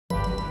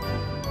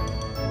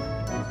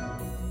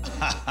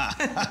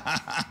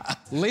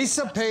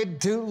Lisa paid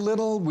too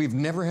little. We've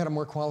never had a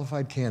more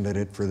qualified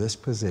candidate for this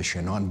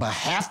position. On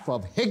behalf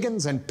of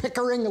Higgins and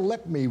Pickering,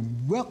 let me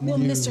welcome you.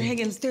 Well, Mr.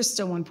 Higgins, there's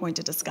still one point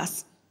to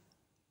discuss.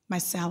 My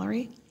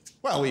salary.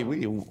 Well,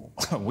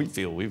 we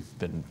feel we've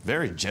been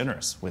very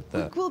generous with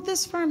the... Well,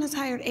 this firm has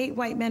hired 8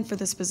 white men for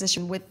this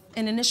position with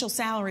an initial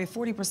salary of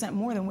 40%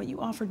 more than what you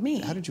offered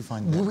me. How did you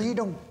find that? We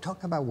don't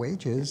talk about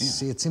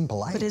wages. Yeah. It's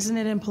impolite. But isn't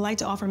it impolite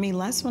to offer me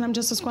less when I'm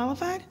just as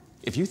qualified?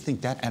 If you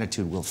think that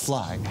attitude will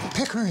fly...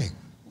 Pickering,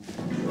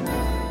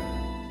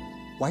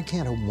 why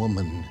can't a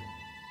woman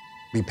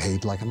be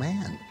paid like a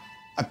man?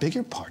 I beg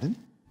your pardon?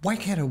 Why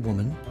can't a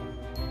woman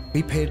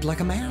be paid like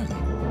a man?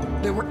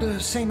 They work the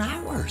same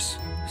hours,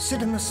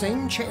 sit in the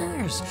same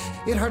chairs.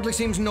 It hardly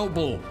seems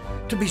noble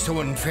to be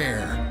so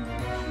unfair.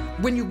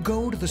 When you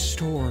go to the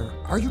store,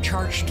 are you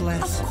charged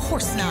less? Of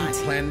course not. Do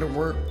you plan to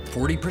work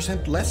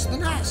 40% less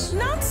than us?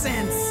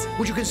 Nonsense.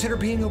 Would you consider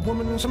being a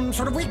woman some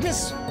sort of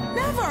weakness?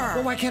 Never.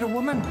 Well, why can't a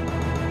woman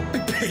be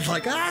paid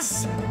like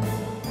us?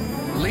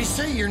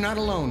 Lisa, you're not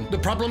alone. The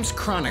problem's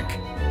chronic.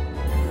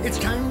 It's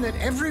time that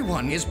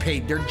everyone is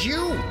paid their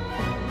due.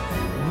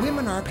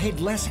 Women are paid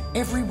less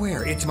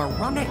everywhere. It's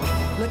moronic.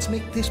 Let's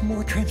make this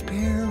more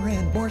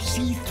transparent, more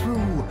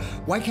see-through.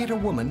 Why can't a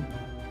woman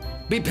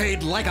be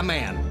paid like a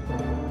man?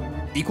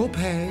 Equal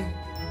pay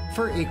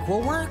for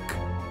equal work.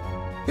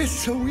 It's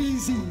so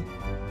easy.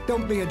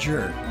 Don't be a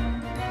jerk.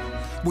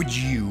 Would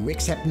you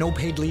accept no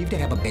paid leave to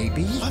have a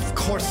baby? Of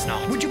course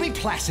not. Would you be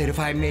placid if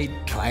I made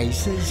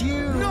twice as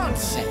you?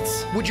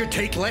 Nonsense. Would you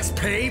take less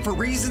pay for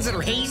reasons that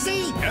are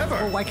hazy? Never.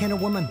 Or why can't a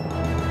woman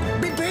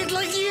be paid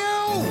like you?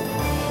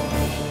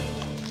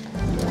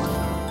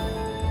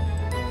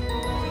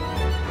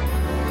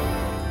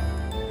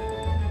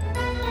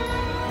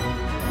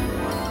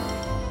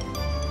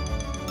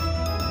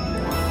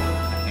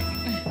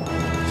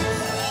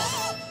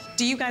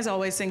 Do you guys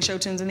always sing show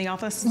tunes in the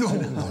office? No.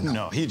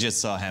 No, he just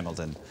saw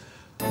Hamilton.